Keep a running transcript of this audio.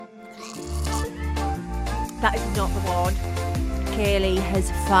That is not the one. Kaylee has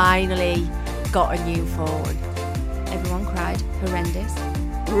finally got a new phone. Everyone cried. Horrendous.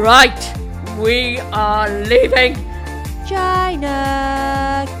 Right, we are leaving.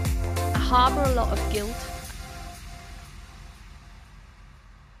 China. I harbour a lot of guilt.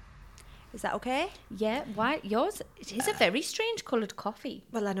 Is that okay? Yeah, why? Yours, it is a very strange coloured coffee.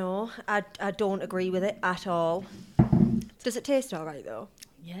 Well, I know. I don't agree with it at all. Does it taste all right, though?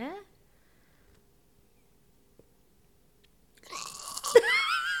 Yeah.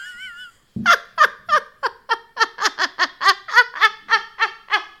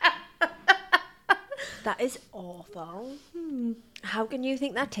 That is awful. How can you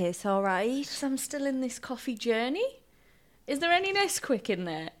think that tastes all right? So I'm still in this coffee journey. Is there any Nesquik in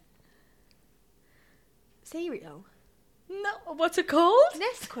there? Cereal? No. What's it called?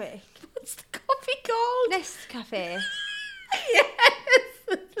 Nesquik? What's the coffee called? Nescafe? Yes.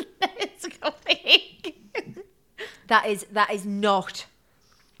 Nesquik. That is not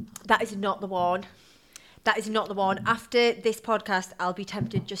the one. That is not the one. After this podcast, I'll be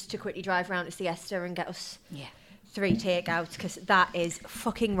tempted just to quickly drive round to Siesta and get us 3 takeouts because that is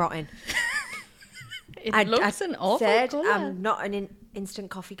fucking rotten. It looks an awful colour. I'm not an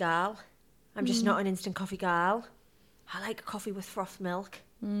instant coffee gal. I'm just not an instant coffee gal. I like a coffee with frothed milk.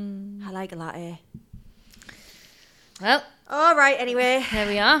 I like a latte. Well, all right, anyway. There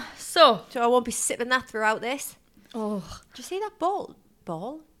we are. So I won't be sipping that throughout this. Oh. Do you see that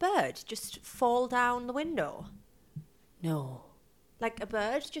bird just fall down the window? No. Like a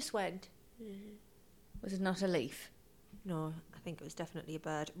bird just went. Was it not a leaf? No, I think it was definitely a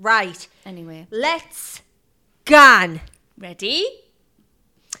bird. Right. Anyway. Let's go. Ready?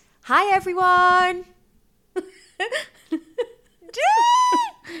 Hi, everyone.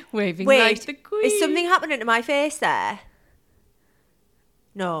 Waving Wait, like the queen. Is something happening to my face there?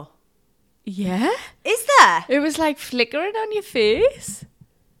 No. Yeah? Is there? It was like flickering on your face.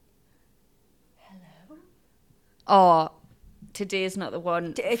 Hello? Oh, today is not the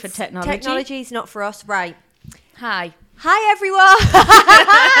one for technology. Technology's not for us. Right. Hi. Hi, everyone.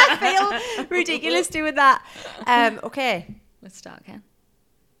 I feel ridiculous doing that. Okay. Let's start again.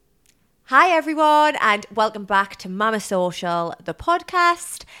 Hi, everyone, and welcome back to Mama Social, the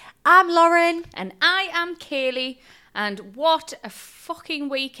podcast. I'm Lauren. And I am Kaylee. And what a fucking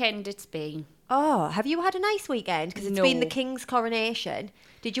weekend it's been. Oh, have you had a nice weekend? Because it's been the King's coronation.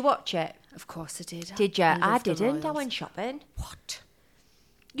 Did you watch it? Of course I did. Did you? I didn't. I went shopping. What?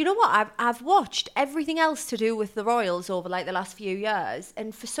 You know what? I've watched everything else to do with the royals over like the last few years.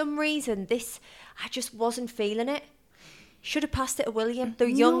 And for some reason, I just wasn't feeling it. Should have passed it to William. The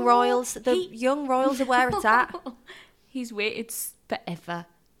young royals. Young royals are where it's at. He's waited forever.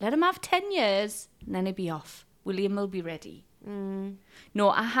 Let him have 10 years and then he'll be off. William will be ready. No,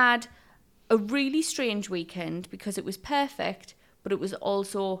 I had a really strange weekend because it was perfect, but it was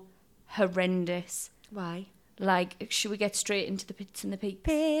also horrendous. Why? Like, should we get straight into the pits and the peaks?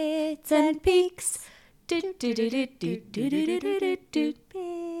 Pits and peaks. Pits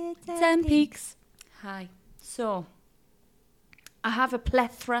and peaks. Hi. So, I have a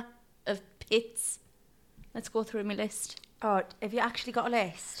plethora of pits. Let's go through my list. Oh, have you actually got a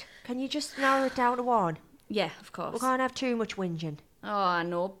list? Can you just narrow it down to one? Yeah, of course. We can't have too much whinging. Oh, I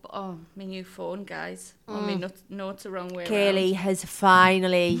know. Oh, my new phone, guys. Oh, my notes are wrong way Kaylee has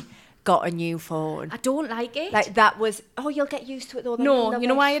finally got a new phone. I don't like it. Like, that was... Oh, you'll get used to it, though. No, you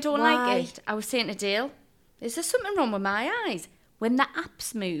know why I don't like it? I was saying to Dale, is there something wrong with my eyes? When the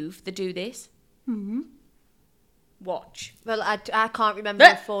apps move, they do this. Mm-hmm. Watch. Well, I can't remember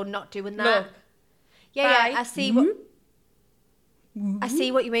the phone not doing that. Look. Yeah, I see what... I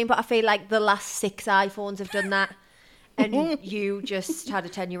see what you mean, but I feel like the last 6 iPhones have done that. And you just had a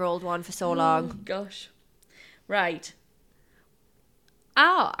 10-year-old one for so long. Oh, gosh. Right.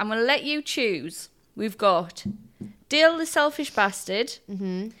 I'm going to let you choose. We've got Dale the Selfish Bastard.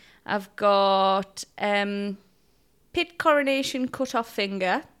 Mm-hmm. I've got Pit Coronation Cut Off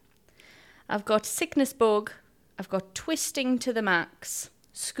Finger. I've got Sickness Bug. I've got Twisting to the Max.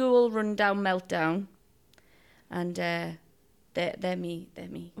 School Rundown Meltdown. And they're me.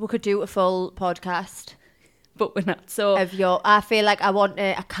 We could do a full podcast. But we're not. So I feel like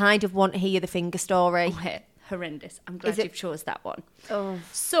I kind of want to hear the finger story. Oh, horrendous. I'm glad you've chose that one. Oh.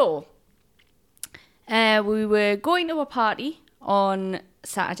 So, we were going to a party on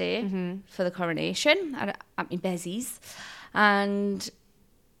Saturday for the coronation at my Bezzy's. And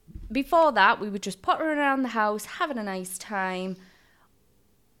before that, we were just pottering around the house, having a nice time.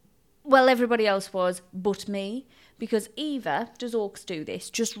 Well, everybody else was, but me. Because Eva, does Oaks do this,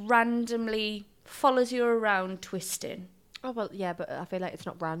 just randomly follows you around twisting. Oh, well, yeah, but I feel like it's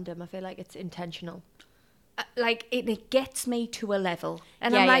not random. I feel like it's intentional. like, it gets me to a level.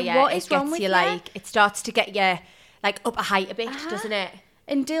 And I'm like, what is wrong with you? Like, it starts to get you, like, up a height a bit, doesn't it?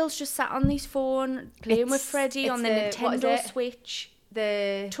 And Dale's just sat on his phone, playing with Freddie on the Nintendo Switch.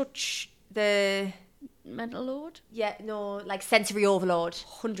 The mental load? Yeah, no, like sensory overload.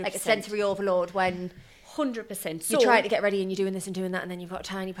 100%. Like a sensory overload when 100%. So, you try to get ready and you're doing this and doing that, and then you've got a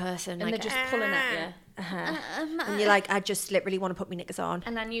tiny person and like, they're just pulling at you. And you're like, I just literally want to put my knickers on.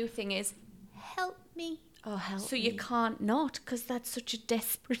 And our new thing is, help me. Oh, help So me. you can't not, because that's such a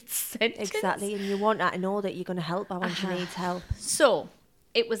desperate sentence. Exactly, and you want her to know that you're going to help her when she needs help. So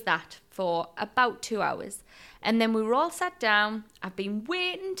it was that for about 2 hours. And then we were all sat down. I've been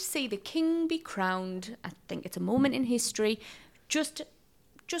waiting to see the king be crowned. I think it's a moment in history. Just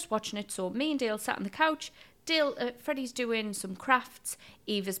watching it. So me and Dale sat on the couch. Freddie's doing some crafts.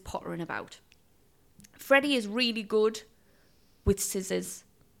 Eva's pottering about. Freddie is really good with scissors.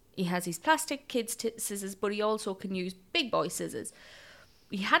 He has his plastic kids' scissors, but he also can use big boy scissors.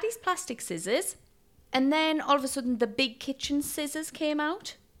 He had his plastic scissors, and then all of a sudden the big kitchen scissors came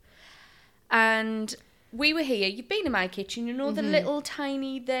out. And we were here. You've been in my kitchen. You know the little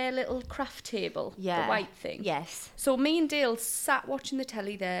craft table, the white thing. Yes. So me and Dale sat watching the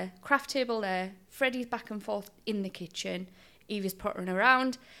telly there, craft table there. Freddie's back and forth in the kitchen. Eva's pottering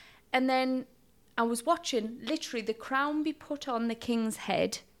around, and then I was watching literally the crown be put on the king's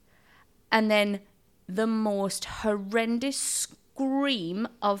head, and then the most horrendous scream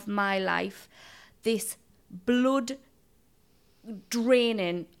of my life. This blood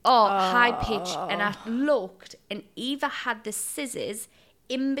draining, high pitch, and I looked, and Eva had the scissors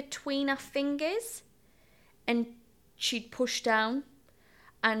in between her fingers, and she'd push down,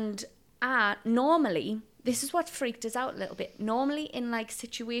 and normally, this is what freaked us out a little bit, normally in like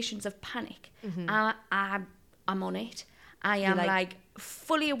situations of panic, I'm on it. I am like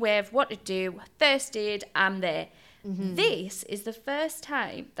fully aware of what to do, first aid, I'm there. This is the first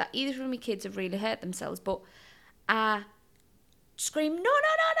time that either of my kids have really hurt themselves, but I screamed, no,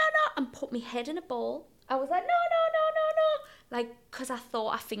 and put my head in a ball. I was like, no, like, because I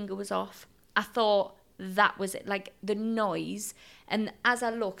thought a finger was off. I thought that was it, like the noise. And as I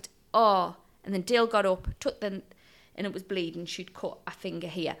looked, and then Dale got up, and it was bleeding. She'd cut a finger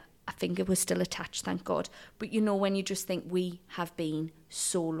here. A finger was still attached, thank God. But you know, when you just think, we have been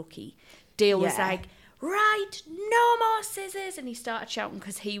so lucky. Dale was like, right, no more scissors. And he started shouting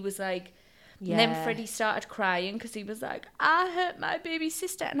because he was like, and then Freddie started crying because he was like, I hurt my baby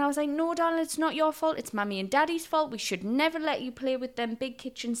sister. And I was like, no, darling, it's not your fault. It's Mummy and Daddy's fault. We should never let you play with them big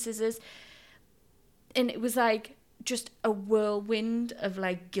kitchen scissors. And it was like just a whirlwind of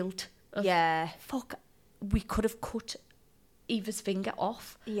like guilt. Fuck, we could have cut Eva's finger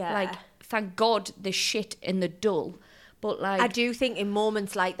off. Like, thank God the shit and the dull. But like, I do think in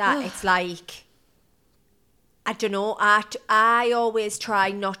moments like that, it's like, I don't know, I always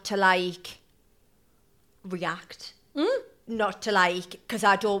try not to like react. Not to like, because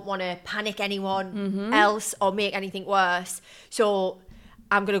I don't want to panic anyone else or make anything worse. So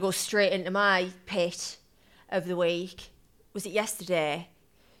I'm going to go straight into my pit of the week. Was it yesterday?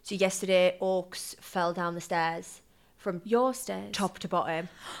 So yesterday, Oaks fell down the stairs from your stairs, top to bottom,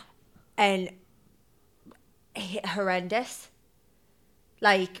 and horrendous.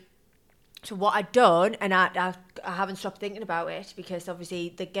 Like, so what I'd done, and I haven't stopped thinking about it, because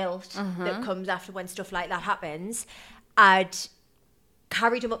obviously the guilt that comes after when stuff like that happens. I'd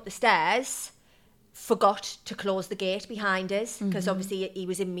carried him up the stairs, forgot to close the gate behind us, because obviously he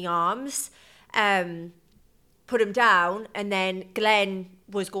was in my arms. Put him down, and then Glenn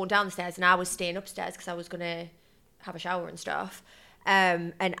was going down the stairs and I was staying upstairs because I was going to have a shower and stuff.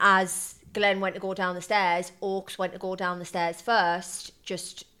 And as Glenn went to go down the stairs, Oaks went to go down the stairs first.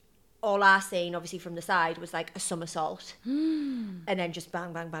 Just all I seen, obviously from the side, was like a somersault. And then just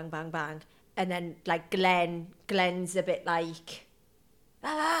bang, bang, bang, bang, bang. And then like Glenn's a bit like,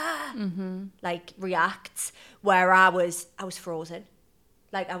 like reacts, where I was frozen.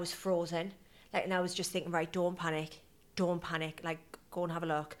 Like I was frozen. Like, and I was just thinking, right, don't panic, like, go and have a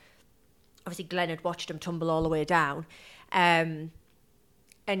look. Obviously, Glenn had watched him tumble all the way down, and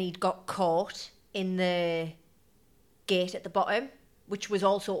he'd got caught in the gate at the bottom, which was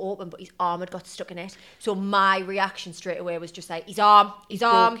also open, but his arm had got stuck in it. So my reaction straight away was just like, his arm. He's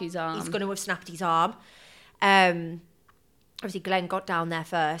going to have snapped his arm. Obviously, Glenn got down there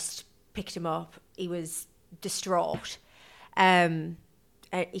first, picked him up. He was distraught.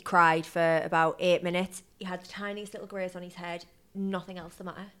 He cried for about 8 minutes. He had the tiniest little graze on his head. Nothing else the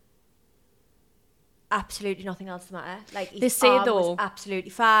matter. Absolutely nothing else the matter. Like, his arm was absolutely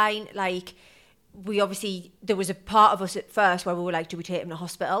fine. Like, there was a part of us at first where we were like, do we take him to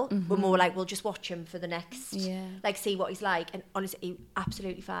hospital? When we were like, we'll just watch him for the next, like, see what he's like. And honestly, he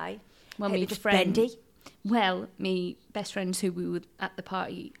absolutely fine. Well, He my just friend, bendy. well, my best friends who we were at the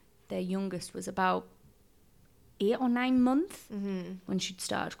party, their youngest was about 8 or 9 months when she'd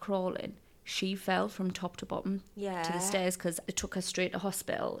started crawling. She fell from top to bottom to the stairs because it took her straight to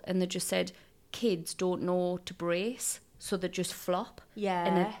hospital, and they just said kids don't know to brace, so they just flop. Yeah.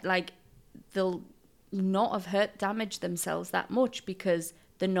 And it, like, they'll not have damaged themselves that much because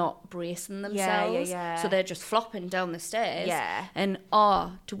they're not bracing themselves. So they're just flopping down the stairs. Yeah. And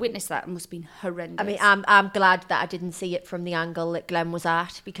to witness that must have been horrendous. I mean, I'm glad that I didn't see it from the angle that Glenn was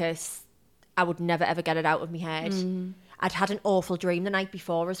at, because I would never ever get it out of my head. I'd had an awful dream the night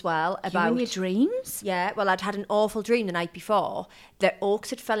before as well about... You and your dreams? Yeah, well, I'd had an awful dream the night before that Oaks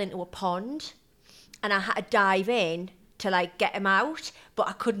had fell into a pond, and I had to dive in to, like, get him out, but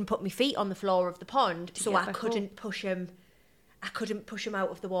I couldn't put my feet on the floor of the pond, so I couldn't push him. I couldn't push him out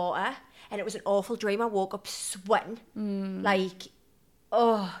of the water, and it was an awful dream. I woke up sweating, like,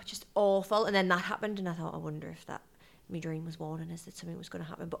 just awful. And then that happened, and I thought, I wonder if that my dream was warning us that something was going to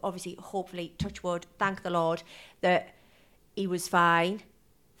happen. But obviously, hopefully, touch wood, thank the Lord that he was fine.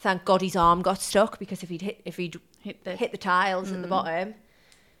 Thank God his arm got stuck, because if he'd hit the tiles at the bottom,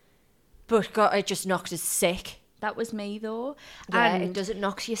 but God, it just knocked us sick. That was me, though. Yeah, and it does, it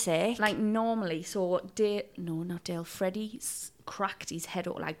knocks you sick. Like, normally, not Dale, Freddie cracked his head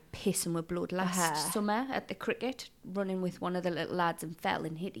up like pissing with blood last summer at the cricket, running with one of the little lads, and fell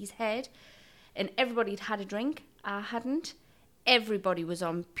and hit his head. And everybody had a drink. I hadn't. Everybody was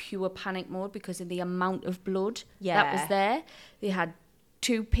on pure panic mode because of the amount of blood that was there. They had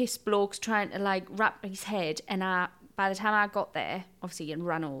 2 pissed blokes trying to, like, wrap his head, and by the time I got there, obviously, and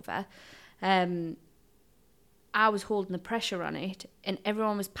ran over, I was holding the pressure on it, and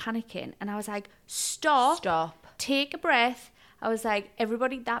everyone was panicking, and I was like, stop, take a breath. I was like,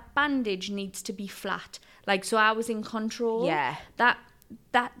 everybody, that bandage needs to be flat. Like, so I was in control. Yeah. That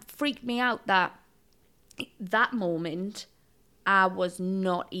freaked me out, that moment I was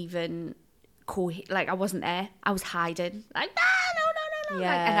not even like, I wasn't there. I was hiding. Like, no. Yeah.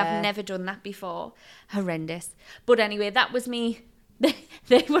 Like, and I've never done that before. Horrendous. But anyway, that was me.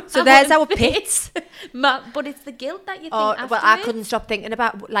 They were so there's our pits. But it's the guilt that you think afterwards. Well, I couldn't stop thinking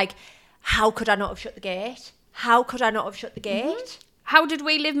about, like, how could I not have shut the gate? How could I not have shut the gate? How did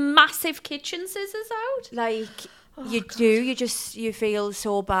we leave massive kitchen scissors out? Like, you feel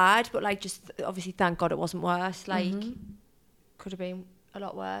so bad, but, like, just obviously thank God it wasn't worse. Like, could have been a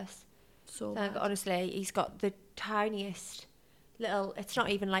lot worse. So bad. Honestly, he's got the tiniest little, it's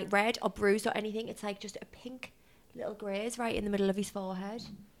not even like red or bruised or anything, it's like just a pink little graze right in the middle of his forehead.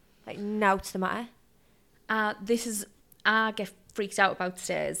 Like, nout's the matter. I get freaked out about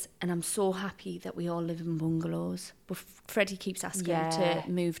stairs, and I'm so happy that we all live in bungalows. But Freddie keeps asking to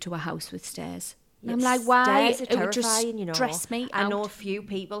move to a house with stairs. And I'm like, why? Stairs are terrifying, it would just you know. stress me out. I know a few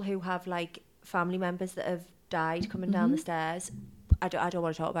people who have, like, family members that have died coming down the stairs. I don't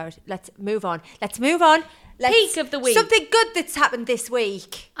want to talk about it. Let's move on. Peak of the week. Something good that's happened this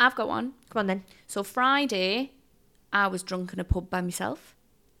week. I've got one. Come on then. So Friday, I was drunk in a pub by myself.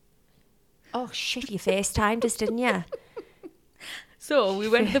 Oh shit! You FaceTimed us, didn't you? So we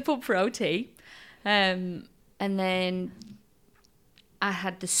went to the pub for our tea, and then I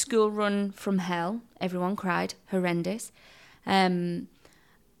had the school run from hell. Everyone cried, horrendous, and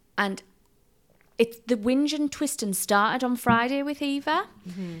it's the whinge and twisting started on Friday with Eva.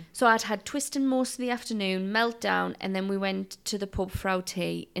 So I'd had twisting most of the afternoon, meltdown, and then we went to the pub for our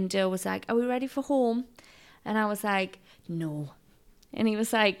tea, and Dale was like, "Are we ready for home?" And I was like, "No," and he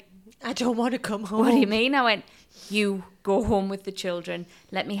was like, I don't want to come home. "What do you mean?" I went, "You go home with the children.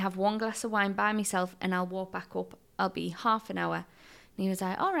 Let me have 1 glass of wine by myself, and I'll walk back up. I'll be half an hour." And he was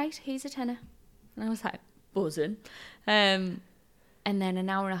like, "All right, here's a tenner." And I was like, buzzing. And then an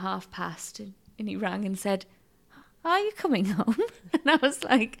hour and a half passed, and he rang and said, "Are you coming home?" And I was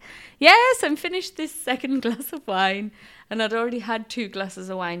like, "Yes, I'm finished this second glass of wine." And I'd already had 2 glasses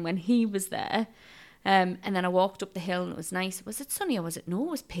of wine when he was there. And then I walked up the hill, and it was nice. Was it sunny or was it? No,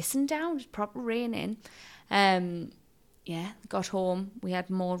 it was pissing down. It was proper raining. Got home. We had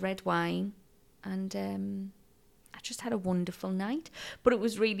more red wine, and I just had a wonderful night. But it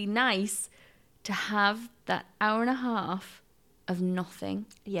was really nice to have that hour and a half of nothing.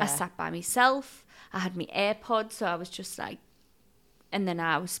 Yeah. I sat by myself. I had my AirPods, so I was just like, and then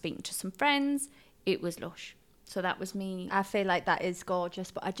I was speaking to some friends. It was lush. So that was me. I feel like that is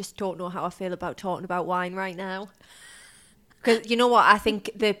gorgeous, but I just don't know how I feel about talking about wine right now. Because you know what? I think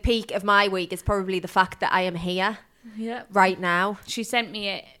the peak of my week is probably the fact that I am here. Yeah. right now. She sent me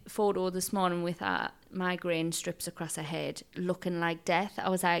a photo this morning with her migraine strips across her head, looking like death. I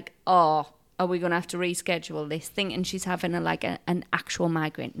was like, oh, are we going to have to reschedule this? Thinking she's having an actual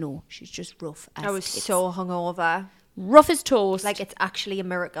migraine. No, she's just rough as I was tits. so hungover. Rough as toast. Like, it's actually a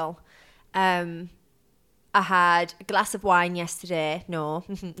miracle. I had a glass of wine yesterday. No,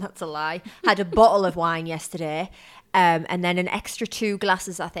 that's a lie. Had a bottle of wine yesterday. And then an extra 2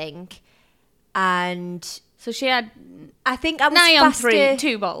 glasses, I think. And So she had I think I was nigh on faster.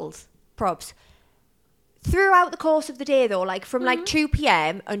 2 bottles. Probs. Throughout the course of the day, though, like from like 2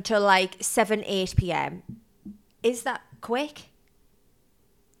 p.m. until like 7, 8 p.m. Is that quick?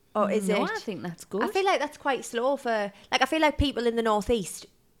 Or is No, it? I think that's good. I feel like that's quite slow for... Like, I feel like people in the northeast,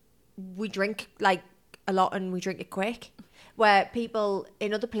 we drink like a lot and we drink it quick. Where people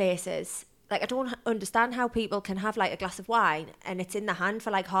in other places... Like, I don't understand how people can have like a glass of wine and it's in the hand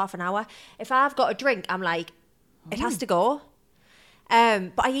for like half an hour. If I've got a drink, I'm like, it has to go.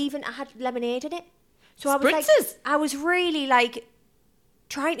 But I had lemonade in it. So I was like, Spritzers. I was really like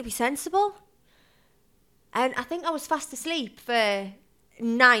trying to be sensible. And I think I was fast asleep for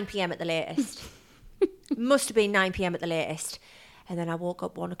 9 p.m. at the latest. Must have been 9 p.m. at the latest. And then I woke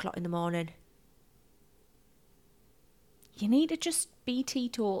up 1 o'clock in the morning. You need to just be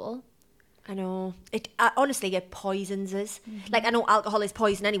teetotal. I know. Honestly, it poisons us. Like, I know alcohol is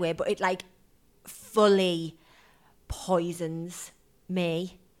poison anyway, but it like fully poisons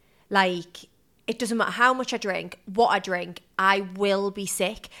me. Like, it doesn't matter how much I drink, what I drink, I will be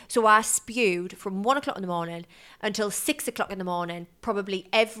sick. So I spewed from 1 o'clock in the morning until 6 o'clock in the morning, probably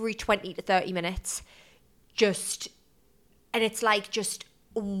every 20 to 30 minutes. And it's like just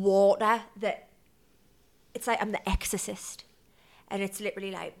water that, it's like I'm the exorcist. And it's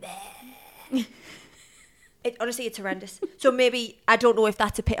literally like, honestly, it's horrendous. So maybe, I don't know if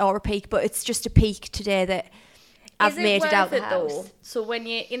that's a pit or a peak, but it's just a peak today that I've made it out the house. Though? So when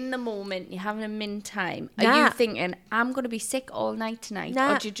you're in the moment, you're having a mint time, are Nah. you thinking, I'm going to be sick all night tonight?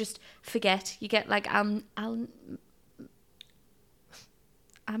 Nah. Or do you just forget? You get like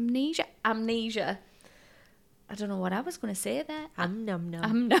amnesia? I don't know what I was going to say there. Num.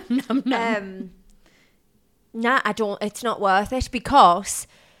 Nah, I don't. It's not worth it because,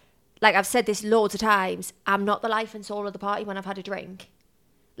 like I've said this loads of times, I'm not the life and soul of the party when I've had a drink.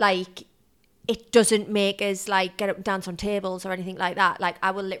 Like, it doesn't make us like get up and dance on tables or anything like that. Like,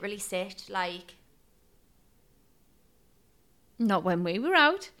 I will literally sit like. Not when we were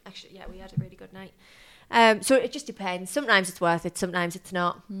out. Actually, yeah, we had a really good night. So it just depends. Sometimes it's worth it. Sometimes it's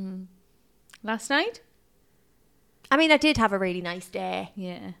not. Last night? I mean, I did have a really nice day.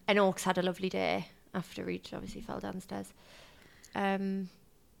 Yeah. And Oaks had a lovely day after Reach obviously fell downstairs.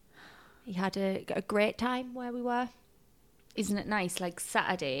 He had a great time where we were. Isn't it nice? Like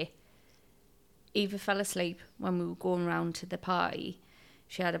Saturday, Eva fell asleep when we were going round to the party.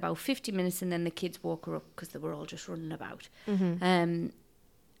 She had about 50 minutes and then the kids woke her up because they were all just running about.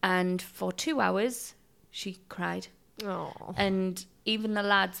 And for 2 hours, she cried. Oh. And even the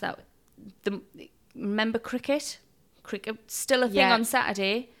lads remember cricket? Cricket's still a thing Yeah. on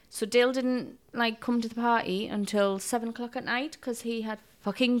Saturday. So Dale didn't like come to the party until 7 o'clock at night because he had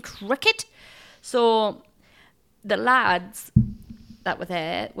fucking cricket. So the lads that were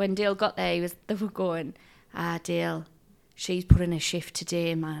there, when Dale got there, they were going, Dale, she's put in a shift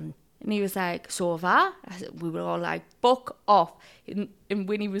today, man. And he was like, so have I? We were all like, fuck off. And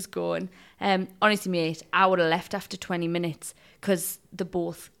Winnie was going, honestly, mate, I would have left after 20 minutes because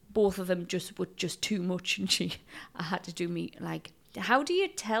both of them were just too much. And I had to do me, like, how do you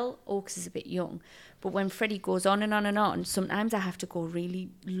tell Oaks is a bit young? But when Freddie goes on and on and on, sometimes I have to go really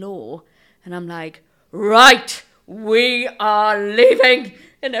low. And I'm like, right, we are leaving.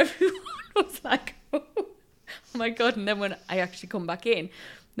 And everyone was like, oh my God. And then when I actually come back in,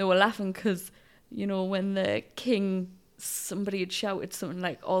 they were laughing because, you know, when the king, somebody had shouted something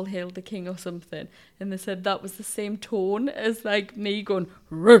like, all hail the king or something. And they said that was the same tone as like me going,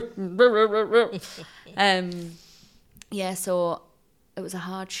 yeah, so it was a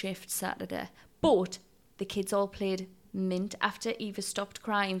hard shift Saturday. But the kids all played mint after Eva stopped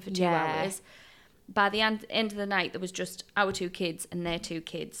crying for 2 hours. By the end of the night, there was just our 2 kids and their 2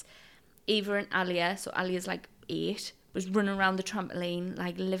 kids. Eva and Alia, so Alia's like 8, was running around the trampoline,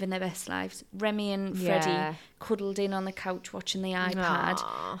 like living their best lives. Remy and Freddie cuddled in on the couch watching the iPad.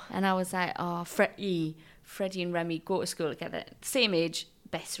 Aww. And I was like, oh, Freddie and Remy go to school together. Same age,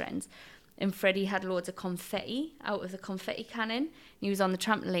 best friends. And Freddie had loads of confetti out of the confetti cannon. He was on the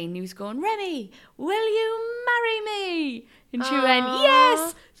trampoline. He was going, Remy, will you marry me? And she went,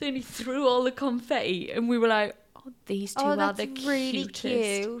 yes. So he threw all the confetti. And we were like, oh, these two are the really cutest.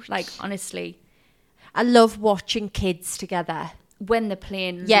 cute. Like, honestly. I love watching kids together. When they're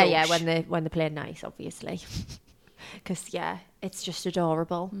playing Yeah, lush. when they're playing nice, obviously. Because, yeah, it's just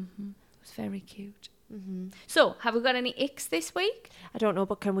adorable. It's very cute. So, have we got any icks this week? I don't know,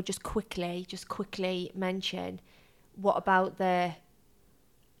 but can we just quickly mention, what about the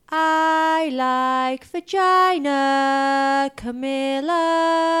I like vagina,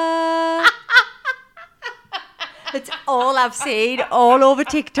 Camilla? That's all I've seen all over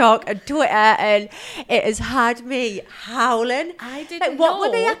TikTok and Twitter, and it has had me howling. I didn't What were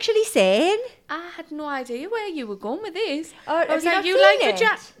know. they actually saying? I had no idea where you were going with this. Oh, I have was you like, not you seen like it?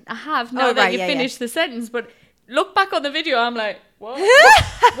 vagina? I have, now Oh, that right, you yeah, finished the sentence, but look back on the video, I'm like, what?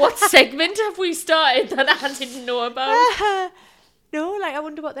 What segment have we started that I didn't know about? No, like, I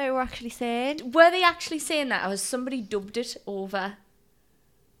wonder what they were actually saying. Were they actually saying that, or has somebody dubbed it over?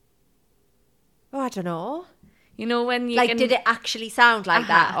 Oh, I don't know. You know when you Like, can... did it actually sound like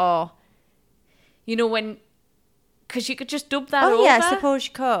that? Or You know when... Because you could just dub that over. oh yeah, I suppose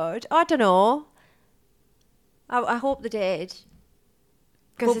you could. I don't know. I hope they did.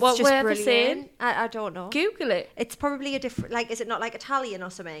 But Because what it's just were they brilliant. saying? I don't know. Google it. It's probably a different. Like, is it not like Italian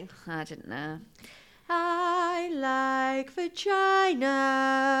or something? I didn't know. I like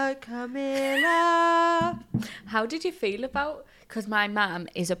vagina, Camilla. How did you feel about... Because my mum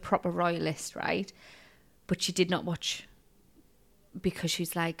is a proper royalist, right? But she did not watch because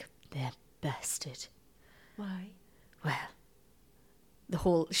she's like, they're busted. Why?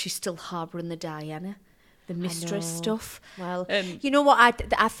 Well, she's still harbouring the Diana, the mistress know. stuff. Well, Um, you know what?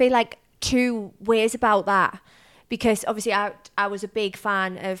 I feel like two ways about that. Because obviously I was a big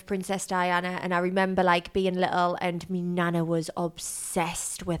fan of Princess Diana, and I remember like being little and me nana was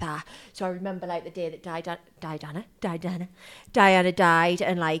obsessed with her. So I remember like the day that Diana died,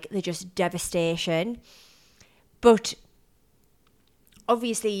 and like the just devastation. But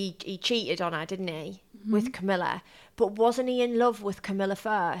obviously he cheated on her, didn't he, with Camilla? But wasn't he in love with Camilla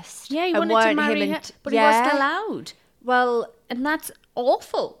first? Yeah, he And wanted to weren't marry him her, and- but he wasn't allowed. Well, And that's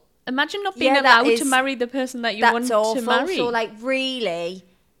awful. Imagine not being Yeah, that allowed is- to marry the person that you that's want awful. to marry. So like, really,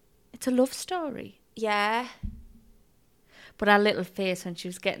 It's a love story. yeah. But her little face when she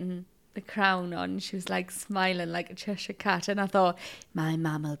was getting the crown on, she was like smiling like a Cheshire cat. And I thought, my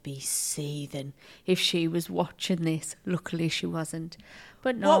mum will be seething if she was watching this. Luckily she wasn't.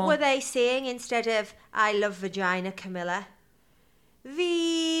 But no. What were they saying instead of I love vagina, Camilla?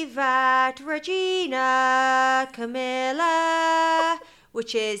 Vivat Regina Camilla,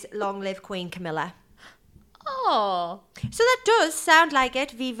 which is long live Queen Camilla. Oh. So that does sound like it.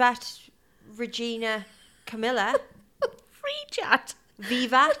 Vivat Regina Camilla. Free chat.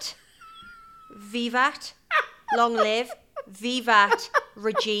 Vivat. Long live. Vivat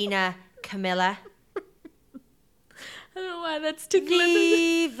Regina Camilla. I don't know why that's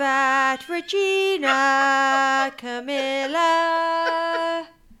tickling. Vivat Regina Camilla.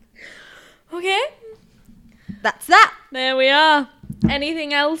 Okay. That's that. There we are.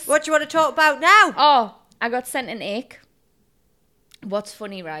 Anything else? What do you want to talk about now? Oh, I got sent an ick. What's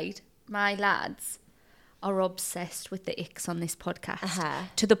funny, right? My lads are obsessed with the icks on this podcast. Uh-huh.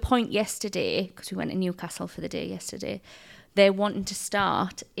 To the point yesterday, because we went to Newcastle for the day yesterday, they're wanting to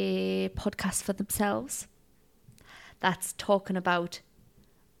start a podcast for themselves that's talking about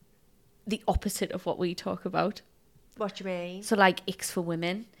the opposite of what we talk about. What do you mean? So like icks for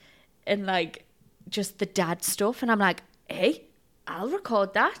women and like just the dad stuff. And I'm like, hey, I'll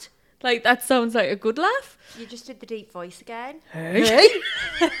record that. Like, that sounds like a good laugh. You just did the deep voice again. Hey.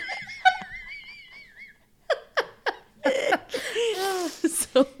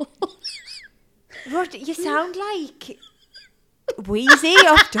 So, What? You sound like Wheezy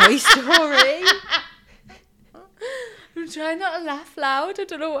off Toy Story. I'm trying not to laugh loud. I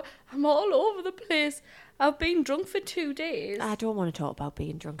don't know. I'm all over the place. I've been drunk for 2 days. I don't want to talk about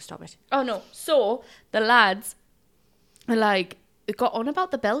being drunk. Stop it. Oh, no. So, the lads are like, it got on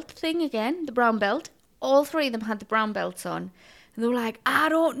about the belt thing again, the brown belt. All 3 of them had the brown belts on. And they were like, I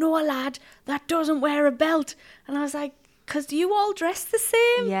don't know a lad that doesn't wear a belt. And I was like, because you all dress the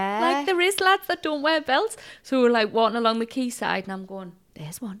same. Yeah. Like, there is lads that don't wear belts. So we're like walking along the quayside and I'm going,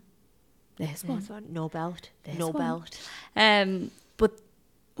 there's one. There's one. No belt. There's no one. belt. But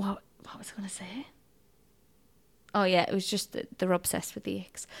what was I going to say? Oh, yeah, it was just that they're obsessed with the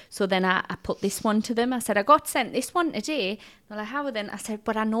icks. So then I put this one to them. I said, I got sent this one today. They're like, how are then? I said,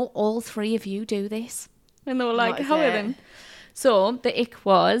 but I know all 3 of you do this. And they were like, What is how are it? then? So the ick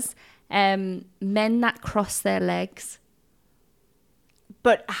was men that cross their legs.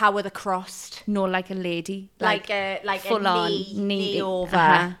 But how are they crossed? No, like a lady. Like a full on knee over.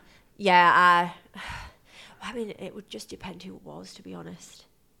 Uh-huh. Yeah. I mean, it would just depend who it was, to be honest.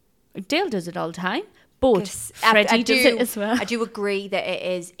 Dale does it all the time. But 'Cause Freddie does it as well. I do agree that it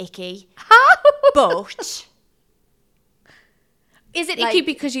is icky. But Is it like- icky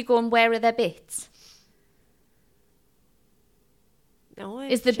because you go and where are their bits? no,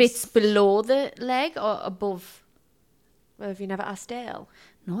 Is it's the just- bits below the leg or above? Well, have you never asked Dale?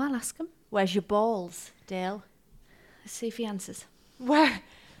 No, I'll ask him. Where's your balls, Dale? Let's see if he answers.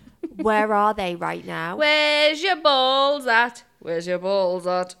 Where are they right now? Where's your balls at? Where's your balls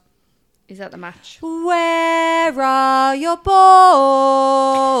at? Is that the match? Where are your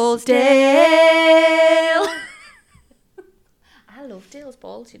balls, Dale? I love Dale's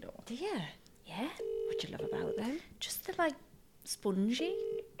balls, you know. Do you? Yeah. What do you love about them? Just the like spongy.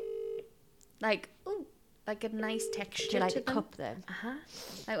 Like, ooh, like a nice texture. Do you like to to them. cup them?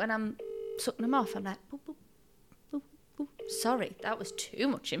 Like when I'm sucking them off, I'm like, boop, boop, boop, boop. Sorry, that was too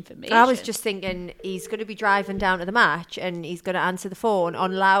much information. I was just thinking he's going to be driving down to the match and he's going to answer the phone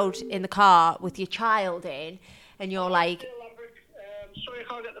on loud in the car with your child in, and you're like, Sorry I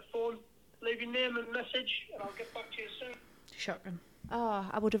can't get the phone. Leave your name and message and I'll get back to you soon. shocking. oh,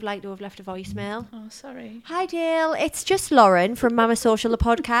 I would have liked to have left a voicemail. Oh, sorry. Hi Dale, it's just Lauren from Mama Social, the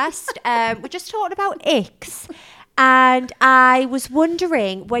podcast. We're just talking about icks, and I was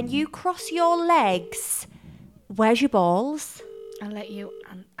wondering, when you cross your legs, where's your balls? I'll let you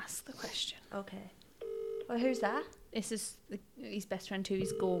ask the question. Okay. Well, who's that? This is his best friend who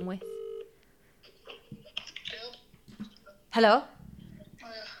he's going with. Hello?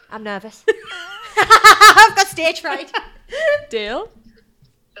 I'm nervous. I've got stage fright. Dale?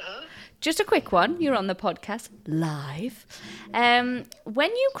 Just a quick one. You're on the podcast live.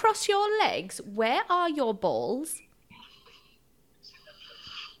 When you cross your legs, where are your balls?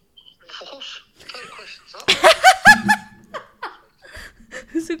 What? Kind of questions that?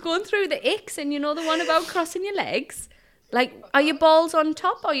 So going through the icks, and you know the one about crossing your legs? Like, are your balls on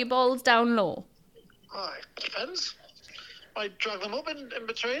top or your balls down low? It depends. I drag them up in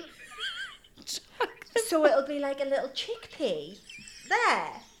between. So it'll be like a little chickpea.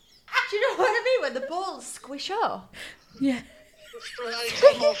 There. Do you know what I mean? When the balls squish up. Yeah. Straight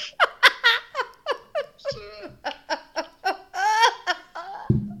come off.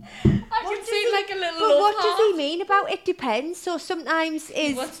 I can see like a little But what does he mean about it depends? So sometimes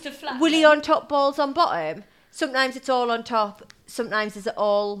is wants to flatten willy them. on top, balls on bottom. Sometimes it's all on top. Sometimes is it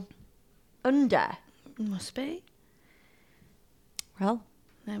all under? Must be. Well,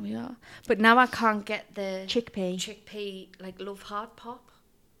 There we are. But now I can't get the chickpea. like love hard pop.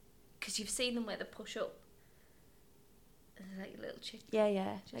 Because you've seen them where they push up. And they're like a little chick.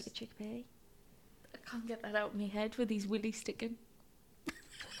 Yeah, like a chickpea. I can't get that out of my head with these willies sticking.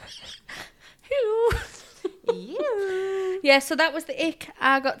 Ew. Yeah, so that was the ick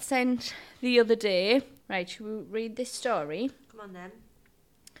I got sent the other day. Right, should we read this story? Come on then.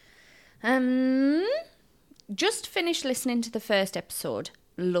 Just finished listening to the first episode.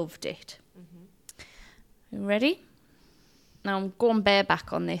 Loved it. You ready? Now I'm going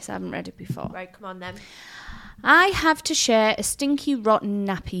bareback on this. I haven't read it before. Right, come on then. I have to share a stinky, rotten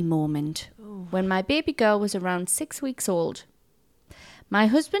nappy moment. When my baby girl was around 6 weeks old. My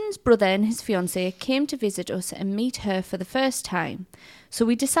husband's brother and his fiancée came to visit us and meet her for the first time. So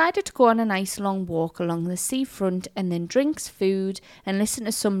we decided to go on a nice long walk along the seafront and then drinks, food and listen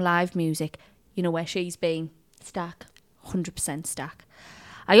to some live music. You know where she's been. Stack. 100% stack.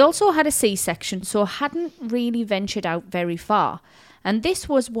 I also had a C-section, so hadn't really ventured out very far. And this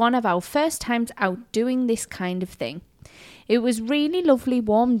was one of our first times out doing this kind of thing. It was really lovely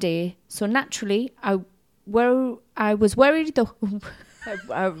warm day, so naturally I was worried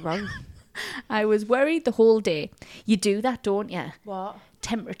Wrong. I was worried the whole day. You do that, don't you? What?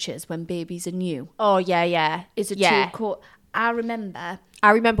 Temperatures when babies are new. Oh, yeah. Is it Yeah. too cold? I remember.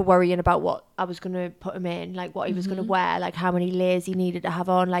 I remember worrying about what I was going to put him in, like what he was going to wear, like how many layers he needed to have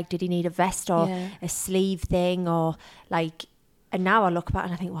on, like did he need a vest or a sleeve thing or like, and now I look back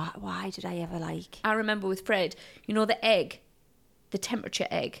and I think, why did I ever like... I remember with Fred, you know the egg, the temperature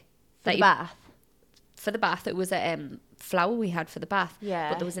egg. For the bath? For the bath, it was a flower we had for the bath. Yeah.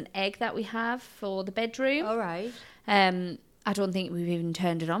 But there was an egg that we have for the bedroom. All right. I don't think we've even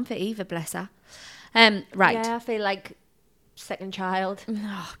turned it on for Eva, bless her. Right. Yeah, I feel like second child.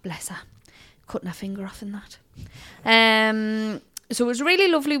 Oh, bless her. Cutting her finger off in that. So it was a really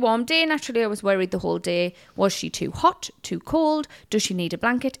lovely warm day. Naturally, I was worried the whole day. Was she too hot, too cold? Does she need a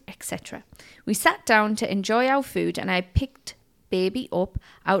blanket, etc.? We sat down to enjoy our food and I picked baby up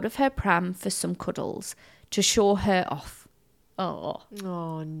out of her pram for some cuddles to show her off. Oh.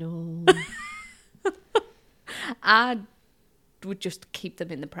 Oh, no. I would just keep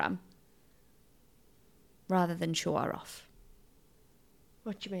them in the pram rather than show her off.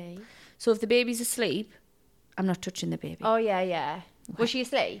 What do you mean? So if the baby's asleep, I'm not touching the baby. Oh, yeah. Was she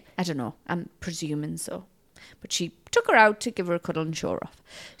asleep? I don't know. I'm presuming so. But she took her out to give her a cuddle and show her off.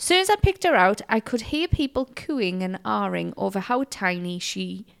 As soon as I picked her out, I could hear people cooing and ahhing over how tiny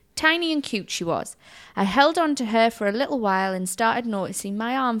and cute she was. I held on to her for a little while and started noticing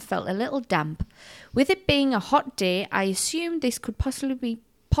my arm felt a little damp. With it being a hot day, I assumed this could possibly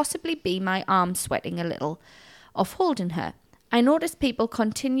be my arm sweating a little of holding her. I noticed people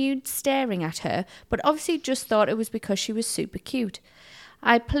continued staring at her, but obviously just thought it was because she was super cute.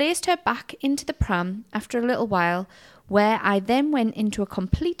 I placed her back into the pram after a little while, where I then went into a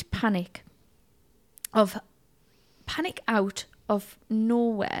complete panic out of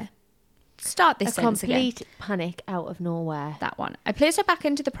nowhere. Start this sentence again. A complete panic out of nowhere. That one. I placed her back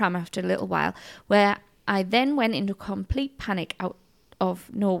into the pram after a little while, where I then went into complete panic out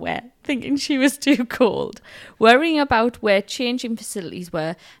of nowhere, thinking she was too cold, worrying about where changing facilities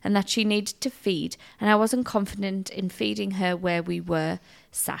were and that she needed to feed, and I wasn't confident in feeding her where we were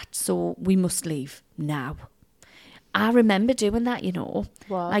sat, so we must leave now. I remember doing that, you know,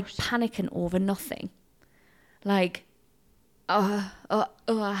 like panicking over nothing. Like, I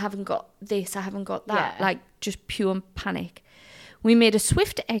haven't got this, I haven't got that. Yeah. Like, just pure panic. We made a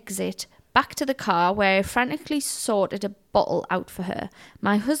swift exit back to the car, where I frantically sorted a bottle out for her.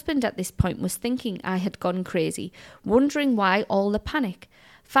 My husband at this point was thinking I had gone crazy, wondering why all the panic.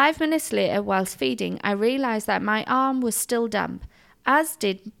 5 minutes later, whilst feeding, I realised that my arm was still damp, as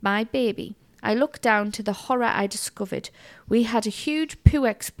did my baby. I looked down to the horror I discovered. We had a huge poo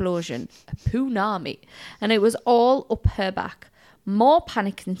explosion, a poo-nami, and it was all up her back. More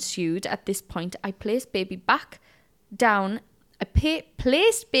panic ensued. At this point, I placed baby back down.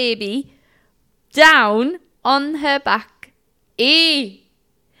 Placed baby down on her back. I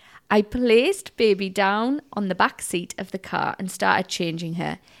placed baby down on the back seat of the car and started changing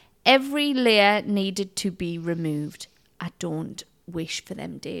her. Every layer needed to be removed. I don't wish for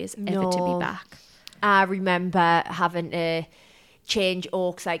them days ever to be back. I remember having to change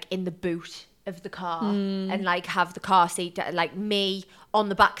Oaks like in the boot of the car and like have the car seat like me on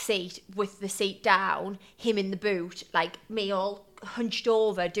the back seat with the seat down, him in the boot, like me all hunched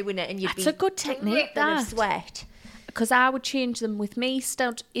over doing it, and you'd That's a good technique, dripping of that. sweat. Because I would change them with me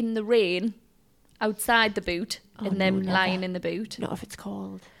stood in the rain outside the boot and them lying in the boot. Not if it's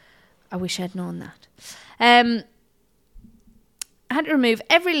cold. I wish I'd known that. I had to remove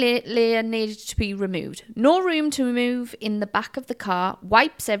every layer needed to be removed. No room to move in the back of the car.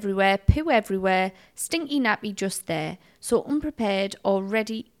 Wipes everywhere, poo everywhere, stinky nappy just there. So unprepared or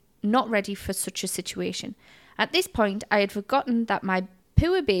not ready for such a situation. At this point, I had forgotten that my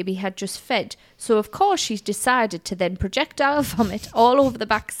poor baby had just fed, so of course she's decided to then projectile vomit all over the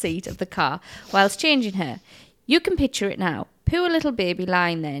back seat of the car whilst changing her. You can picture it now. Poor little baby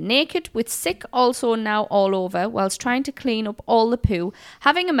lying there, naked, with sick also now all over, whilst trying to clean up all the poo,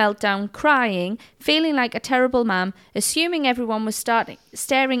 having a meltdown, crying, feeling like a terrible mum, assuming everyone was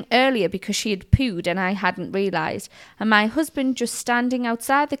staring earlier because she had pooed and I hadn't realised, and my husband just standing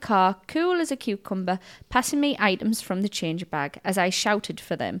outside the car, cool as a cucumber, passing me items from the change bag as I shouted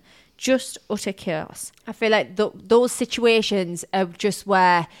for them. Just utter chaos. I feel like those situations are just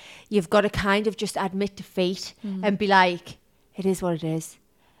where you've got to kind of just admit defeat and be like, it is what it is.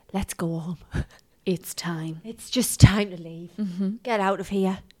 Let's go home. It's time. It's just time to leave. Get out of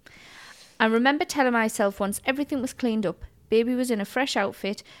here. I remember telling myself once everything was cleaned up, baby was in a fresh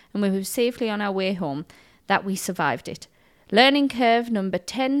outfit, and we were safely on our way home, that we survived it. Learning curve number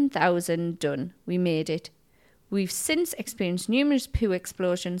 10,000 done. We made it. We've since experienced numerous poo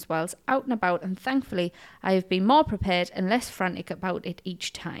explosions whilst out and about, and thankfully I have been more prepared and less frantic about it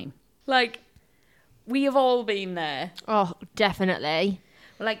each time. Like, we have all been there. Oh, definitely.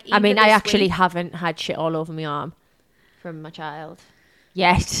 Like, I mean, I actually week, haven't had shit all over my arm from my child.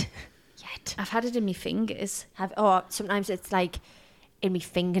 Yet. I've had it in my fingers. Sometimes it's like in my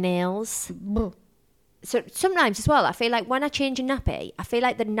fingernails. So sometimes as well, I feel like when I change a nappy, I feel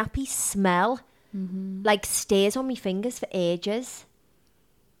like the nappy smell like stays on my fingers for ages.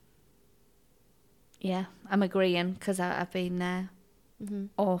 Yeah, I'm agreeing because I've been there.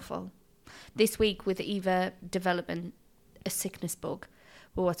 Awful. This week with Eva developing a sickness bug.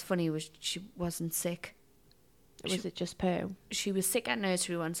 But what's funny was she wasn't sick. Was it just poo? She was sick at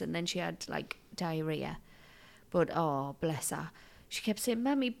nursery once and then she had like diarrhea. But oh, bless her. She kept saying,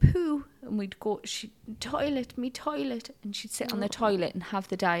 "Mummy, poo." And we'd go, toilet, and she'd sit on the toilet and have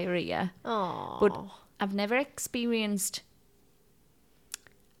the diarrhea. Oh. But I've never experienced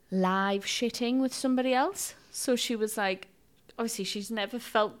live shitting with somebody else. So she was like, obviously she's never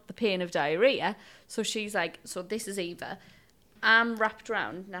felt the pain of diarrhea. So she's like, so this is Eva. arm wrapped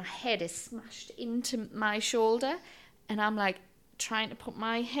around and her head is smashed into my shoulder, and I'm like trying to put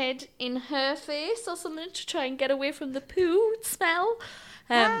my head in her face or something to try and get away from the poo smell.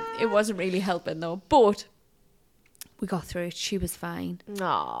 It wasn't really helping though, but we got through it. She was fine.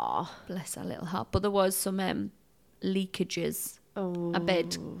 Aww. Bless her little heart. But there was some leakages. Oh. Her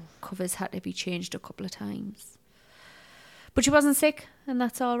bed covers had to be changed a couple of times. But she wasn't sick, and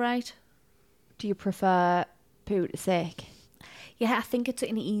that's all right. Do you prefer poo to sick? Yeah, I think it's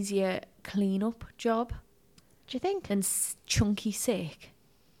an easier clean-up job Do you think? than chunky sick.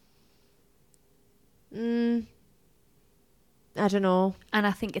 I don't know. And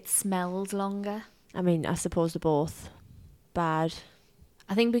I think it smells longer. I mean, I suppose they're both bad.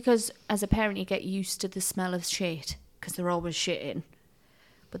 I think because as a parent you get used to the smell of shit because they're always shitting.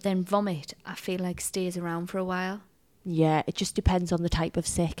 But then vomit, I feel like stays around for a while. Yeah, it just depends on the type of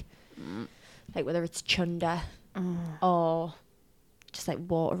sick. Like whether it's chunder or just like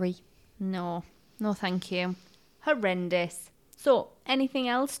watery. No thank you. Horrendous. So, anything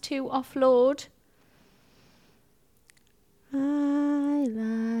else to offload? I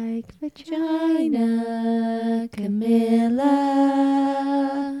like vagina, Camilla.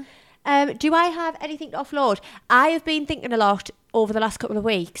 Do I have anything to offload? I have been thinking a lot over the last couple of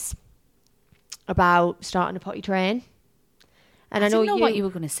weeks about starting a potty train. And I know didn't know what you were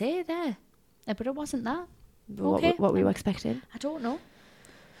going to say there. But it wasn't that. What were you expecting? I don't know.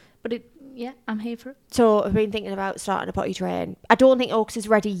 But I'm here for it. So I've been thinking about starting a potty train. I don't think Oaks is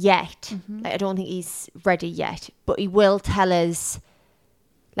ready yet. Like, I don't think he's ready yet. But he will tell us,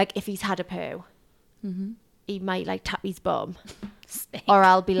 like, if he's had a poo. He might, like, tap his bum. Or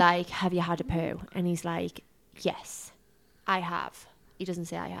I'll be like, have you had a poo? And he's like, yes, I have. He doesn't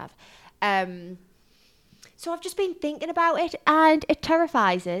say I have. So I've just been thinking about it, and it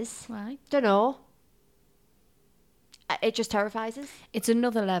terrifies us. Right. Don't know. It just terrifies us. It's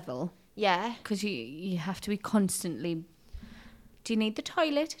another level. Yeah. Because you have to be constantly... Do you need the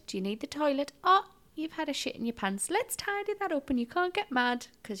toilet? Do you need the toilet? Oh, you've had a shit in your pants. Let's tidy that up, and you can't get mad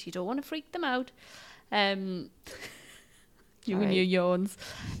because you don't want to freak them out. You and your yawns.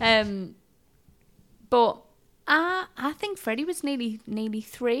 But I think Freddie was nearly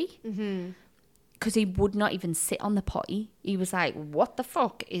 3. Because he would not even sit on the potty. He was like, what the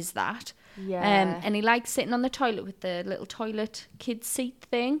fuck is that? Yeah. And he liked sitting on the toilet with the little toilet kid seat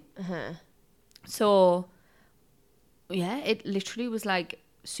thing. So, yeah, it literally was like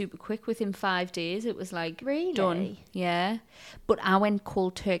super quick. Within 5 days, it was like done. Yeah. But I went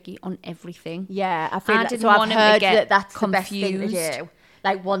cold turkey on everything. Yeah, I feel I like, didn't so I've want him to heard get that's confused. the best thing to do.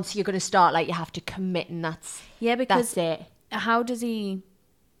 Like, once you're going to start, like, you have to commit, and that's because it. How does he...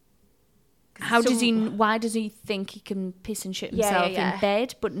 why does he think he can piss and shit himself in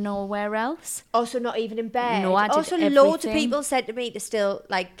bed but nowhere else? Also, not even in bed. No, I did also, everything. Loads of people said to me to still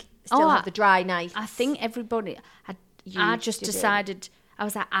have the dry nights. I think everybody... I just decided... I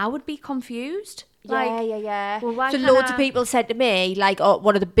was like, I would be confused. Yeah. Well, why so can't loads of people said to me, like,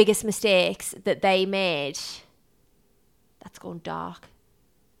 one of the biggest mistakes that they made... That's going dark.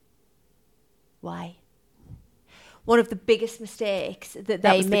 Why? One of the biggest mistakes that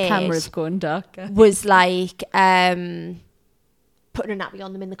they made... the camera's going darker. ...was, like, putting a nappy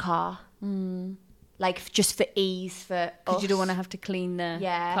on them in the car. Like, just for ease for Because you don't want to have to clean the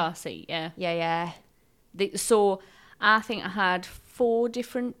car seat, Yeah. So, I think I had 4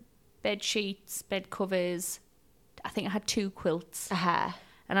 different bed sheets, bed covers. I think I had 2 quilts. And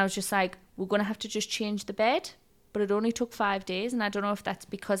I was just like, we're going to have to just change the bed. But it only took 5 days. And I don't know if that's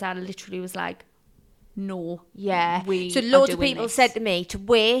because I literally was like, no. Yeah. So loads of people said to me to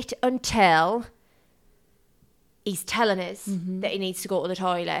wait until he's telling us that he needs to go to the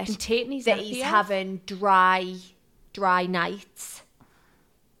toilet. And taking his that nappy he's off. having dry nights.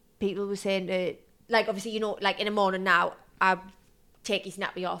 People were saying that, like, obviously, you know, like in the morning now, I take his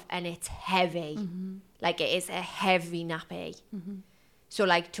nappy off and it's heavy. Like, it is a heavy nappy. So,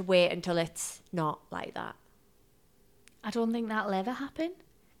 like, to wait until it's not like that. I don't think that'll ever happen.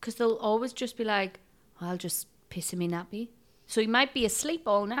 Because they'll always just be like, I'll just piss him in nappy. So he might be asleep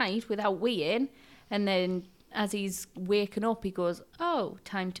all night without weeing, and then as he's waking up, he goes, oh,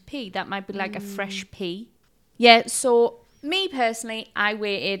 time to pee. That might be like a fresh pee. Yeah, so me personally, I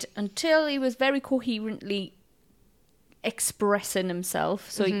waited until he was very coherently expressing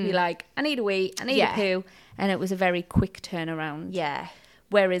himself. So he'd be like, I need a wee, I need a poo. And it was a very quick turnaround. Yeah.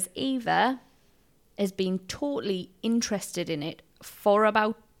 Whereas Eva has been totally interested in it for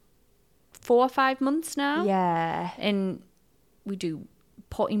about 4 or 5 months now. Yeah. And we do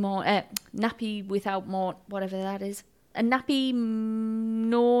nappy without more, whatever that is. A nappy,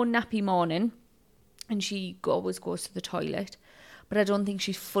 no nappy morning. And she always goes to the toilet. but I don't think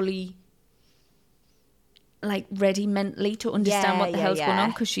she's fully like ready mentally to understand what the hell's going on,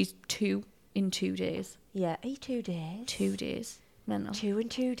 because she's 2 in 2 days. Yeah, 2 days. 2 days. Mental. 2 in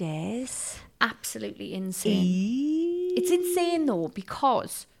 2 days. Absolutely insane. It's insane though,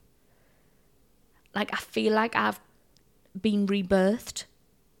 because like I feel like I've been rebirthed.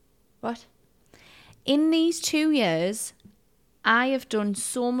 What? In these 2 years, I have done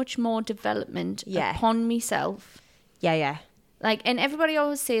so much more development upon myself. Yeah. Like, and everybody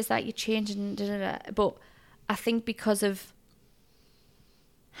always says that you're changing, but I think because of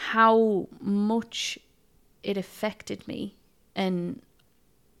how much it affected me, and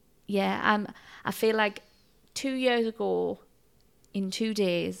I feel like 2 years ago, in 2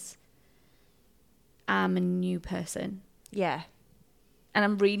 days, I'm a new person. Yeah. And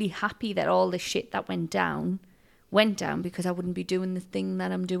I'm really happy that all the shit that went down, because I wouldn't be doing the thing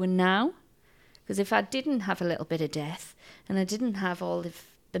that I'm doing now. Because if I didn't have a little bit of death and I didn't have all of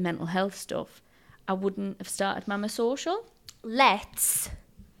the mental health stuff, I wouldn't have started Mama Social. Let's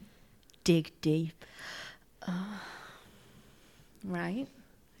dig deep. Right.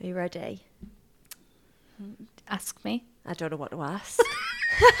 Are you ready? Ask me. I don't know what to ask.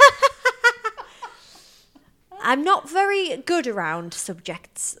 I'm not very good around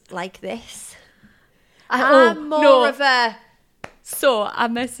subjects like this. I'm more of a... So I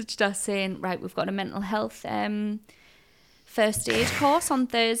messaged her saying, right, we've got a mental health first aid course on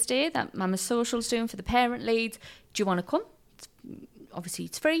Thursday that Mama Social's doing for the parent leads. Do you want to come? Obviously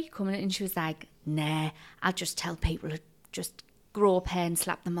it's free. Come in. And she was like, nah, I'll just tell people to just grow up hair and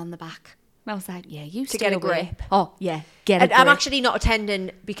slap them on the back. And I was like, yeah, you to get a grip. Oh, yeah, get a grip. I'm actually not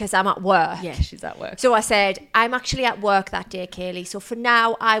attending because I'm at work. Yeah, she's at work. So I said, I'm actually at work that day, Kaylee. So for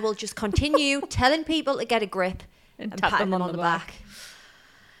now, I will just continue telling people to get a grip and pat them on the back.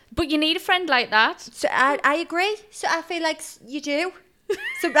 But you need a friend like that. So I agree. So I feel like you do.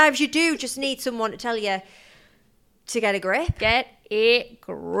 Sometimes you do just need someone to tell you to get a grip. Get a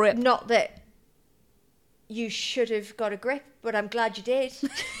grip. Not that you should have got a grip, but I'm glad you did.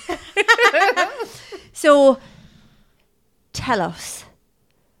 So tell us,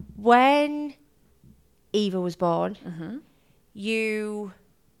 when Eva was born, you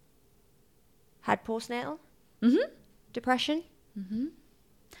had postnatal depression?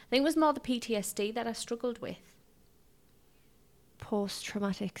 I think it was more the PTSD that I struggled with.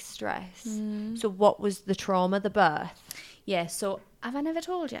 Post-traumatic stress. So what was the trauma, the birth? Yeah, so have I never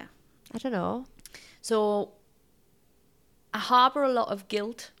told you? I don't know. So I harbour a lot of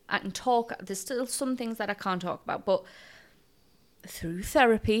guilt. I can talk, there's still some things that I can't talk about, but through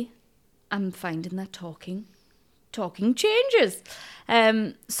therapy, I'm finding that talking changes.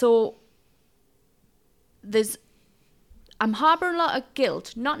 So I'm harbouring a lot of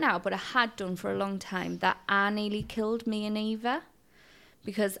guilt, not now, but I had done for a long time, that I nearly killed me and Eva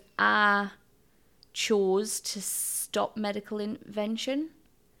because I chose to stop medical intervention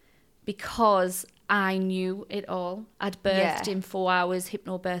because I knew it all. I'd birthed in 4 hours,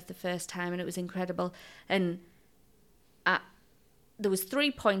 hypnobirthed the first time, and it was incredible. And there was 3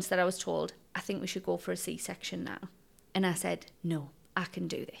 points that I was told, I think we should go for a C-section now. And I said, no, I can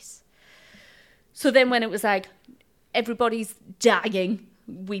do this. So then when it was like, everybody's dying,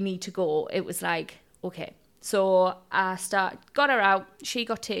 we need to go, it was like, okay. So I got her out. She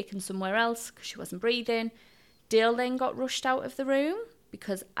got taken somewhere else because she wasn't breathing. Dale then got rushed out of the room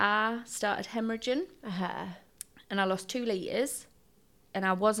because I started hemorrhaging. And I lost 2 litres. And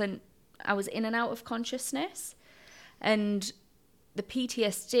I was in and out of consciousness. And the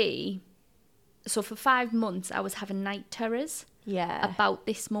PTSD, so for 5 months I was having night terrors about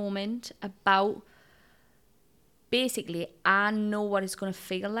this moment, about basically, I know what it's going to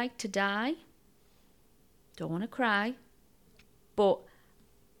feel like to die. Don't want to cry. But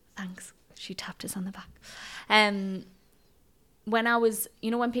thanks. She tapped us on the back. When I was,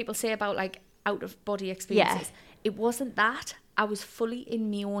 when people say about like out of body experiences, it wasn't that. I was fully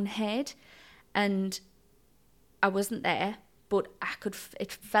in my own head and I wasn't there, but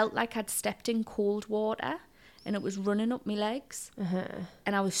it felt like I'd stepped in cold water and it was running up my legs.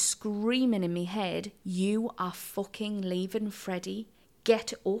 And I was screaming in my head, you are fucking leaving Freddie.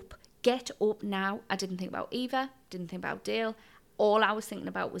 Get up now. I didn't think about Eva, didn't think about Dale. All I was thinking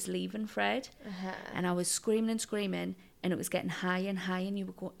about was leaving Fred. And I was screaming and screaming and it was getting higher and higher and you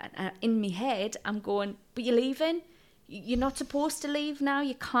were going, and in my head, I'm going, but you're leaving? You're not supposed to leave now.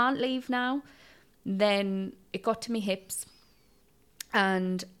 You can't leave now. Then it got to my hips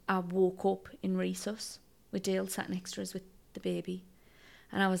and I woke up in resus with Dale sat next to us with the baby.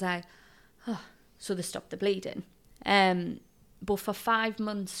 And I was like, oh, so they stopped the bleeding. But for 5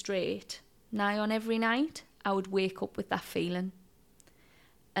 months straight, nigh on every night, I would wake up with that feeling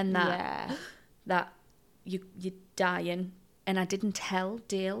and that you're dying. And I didn't tell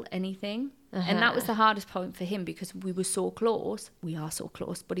Dale anything. And that was the hardest point for him because we were so close. We are so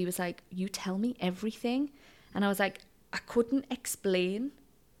close. But he was like, you tell me everything. And I was like, I couldn't explain.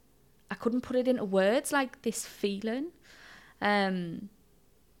 I couldn't put it into words, like this feeling. And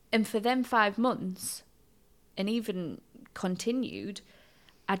for them 5 months, and even continued,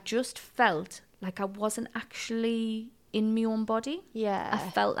 I just felt like I wasn't actually in my own body. Yeah. I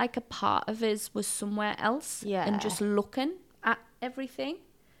felt like a part of us was somewhere else. Yeah. And just looking at everything.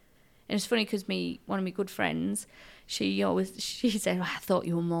 And it's funny because one of my good friends, she said, I thought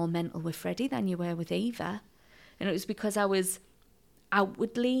you were more mental with Freddie than you were with Eva. And it was because I was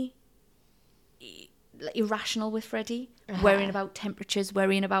outwardly irrational with Freddie, worrying about temperatures,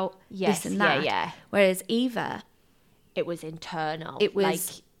 worrying about this and that. Yeah. Whereas Eva, it was internal. it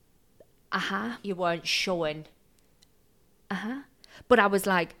was, you weren't showing. But I was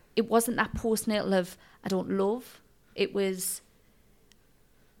like, it wasn't that postnatal of I don't love. It was,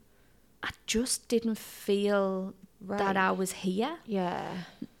 I just didn't feel that I was here. Yeah.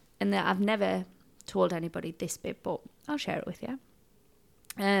 And that I've never told anybody this bit, but I'll share it with you.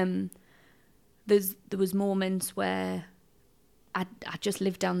 There was moments where I just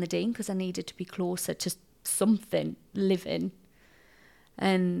lived down the Dean because I needed to be closer to something living.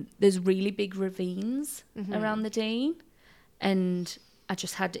 And there's really big ravines around the Dean. And I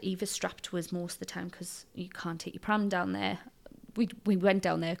just had Eva strapped to us most of the time because you can't take your pram down there. We went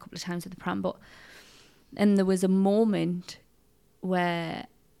down there a couple of times with the pram, and there was a moment where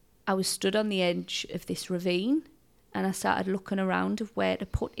I was stood on the edge of this ravine and I started looking around of where to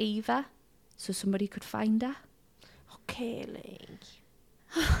put Eva so somebody could find her. Okay, Lee.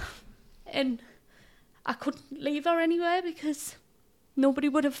 And I couldn't leave her anywhere because nobody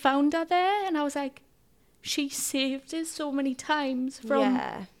would have found her there. And I was like, she saved us so many times from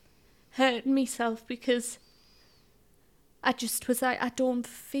hurting myself because I just was like, I don't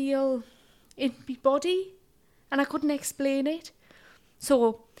feel in my body. And I couldn't explain it.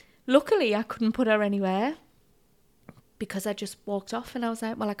 So luckily I couldn't put her anywhere because I just walked off and I was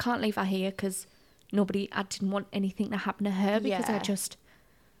like, well, I can't leave her here because I didn't want anything to happen to her because I just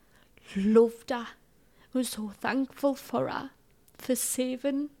loved her. I was so thankful for her for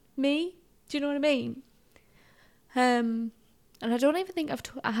saving me. Do you know what I mean? And I don't even think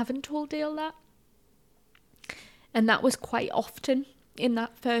I haven't told Dale that. And that was quite often in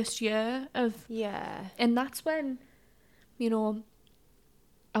that first year of... Yeah. And that's when,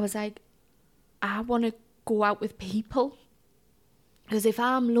 I was like, I want to go out with people. Because if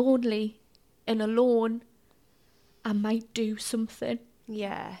I'm lonely and alone, I might do something.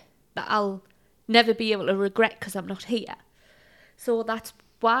 Yeah. That I'll never be able to regret because I'm not here. So that's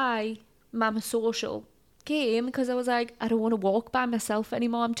why Mama Social came, because I was like, I don't want to walk by myself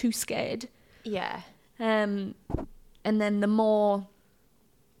anymore. I'm too scared. Yeah. And then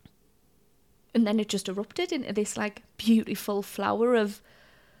and then it just erupted into this like beautiful flower of,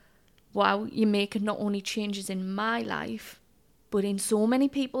 wow, you're making not only changes in my life, but in so many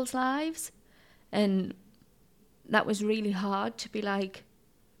people's lives. And that was really hard to be like,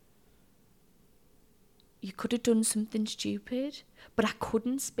 you could have done something stupid, but I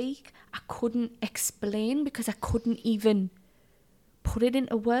couldn't speak. I couldn't explain because I couldn't even put it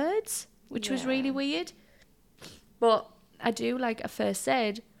into words, which was really weird. But I do, like I first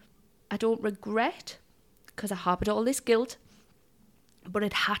said, I don't regret because I harboured all this guilt, but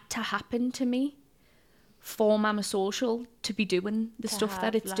it had to happen to me for Mama Social to be doing the stuff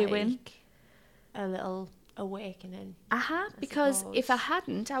that it's doing. A little awakening. Because if I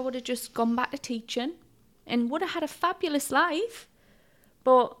hadn't, I would have just gone back to teaching and would have had a fabulous life.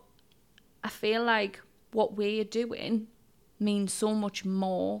 But I feel like what we're doing means so much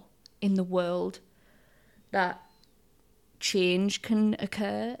more in the world, that change can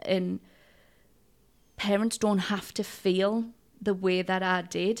occur and parents don't have to feel the way that I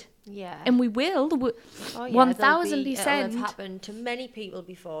did. Yeah. And we will. 1000%. It'll have happened to many people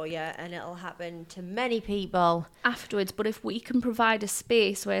before, and it'll happen to many people afterwards. But if we can provide a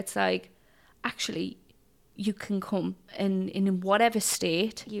space where it's like, actually, you can come and in whatever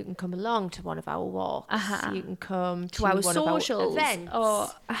state. You can come along to one of our walks. You can come to our one socials. Of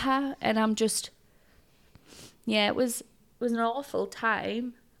our events. And I'm just... Yeah, it was an awful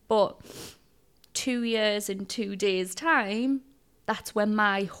time. But 2 years and 2 days' time, that's when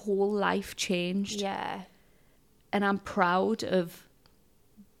my whole life changed. Yeah. And I'm proud of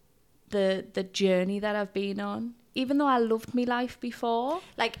the journey that I've been on. Even though I loved my life before.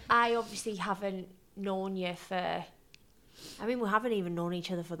 Like, I obviously haven't known you for... I mean, we haven't even known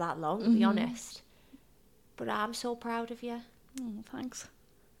each other for that long, to be honest. But I'm so proud of you. Oh, thanks.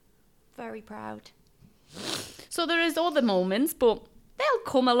 Very proud. So there is other moments, but they'll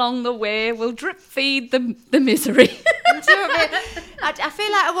come along the way. We'll drip feed the misery. Do you know what I mean? I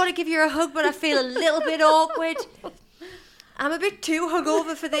feel like I want to give you a hug, but I feel a little bit awkward. I'm a bit too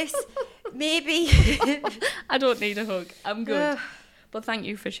hungover for this. Maybe. I don't need a hug. I'm good. But thank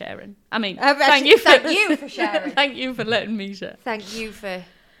you for sharing. I mean, thank you for sharing. Thank you for letting me share. Thank you for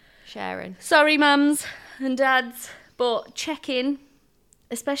sharing. Sorry, mums and dads, but check in,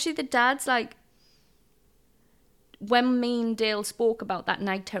 especially the dads. Like, when me and Dale spoke about that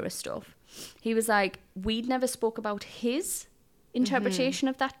night terror stuff, he was like, we'd never spoke about his interpretation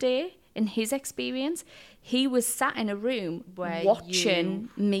of that day and his experience. He was sat in a room watching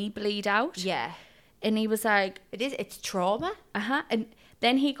me bleed out. Yeah. And he was like... It's trauma. And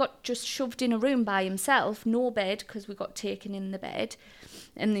then he got just shoved in a room by himself, no bed, because we got taken in the bed.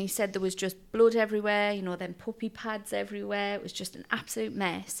 And he said there was just blood everywhere, you know, then puppy pads everywhere. It was just an absolute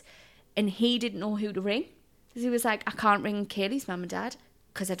mess. And he didn't know who to ring. Because he was like, I can't ring Kaylee's mum and dad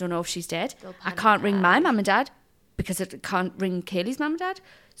because I don't know if she's dead. I can't ring my mum and dad because I can't ring Kaylee's mum and dad.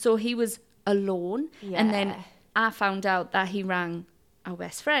 So he was alone. Yeah. And then I found out that he rang our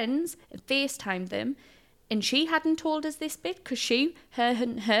best friends and FaceTimed them. And she hadn't told us this bit because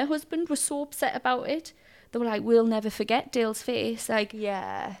her husband was so upset about it. They were like, we'll never forget Dale's face. Like,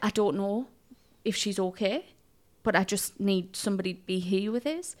 yeah, I don't know if she's okay, but I just need somebody to be here with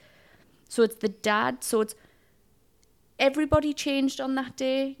us. So it's the dad. So it's everybody changed on that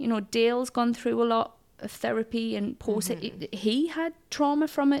day. You know, Dale's gone through a lot of therapy and he had trauma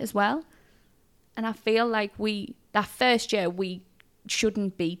from it as well. And I feel like that first year, we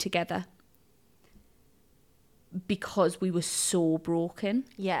shouldn't be together because we were so broken.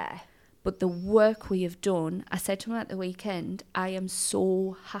 Yeah. But the work we have done, I said to him at the weekend, I am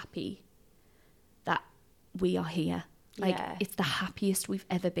so happy that we are here. Like, it's the happiest we've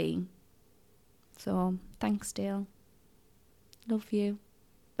ever been. So, thanks, Dale. Love you.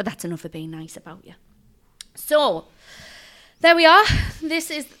 But that's enough of being nice about you. So, there we are.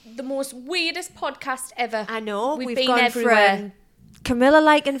 This is the most weirdest podcast ever. I know. We've been gone everywhere. From Camilla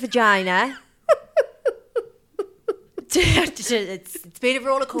liking vagina. It's been a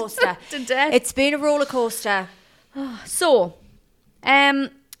roller coaster. To death. It's been a roller coaster. So,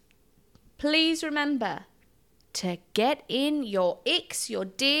 please remember to get in your icks, your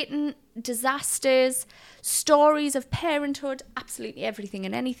dating disasters, stories of parenthood, absolutely everything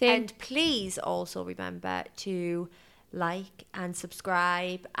and anything. And please also remember to like and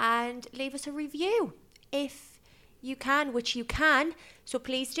subscribe and leave us a review if you can, which you can. So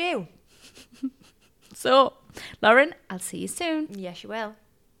please do. So, Lauren, I'll see you soon. Yes, you will.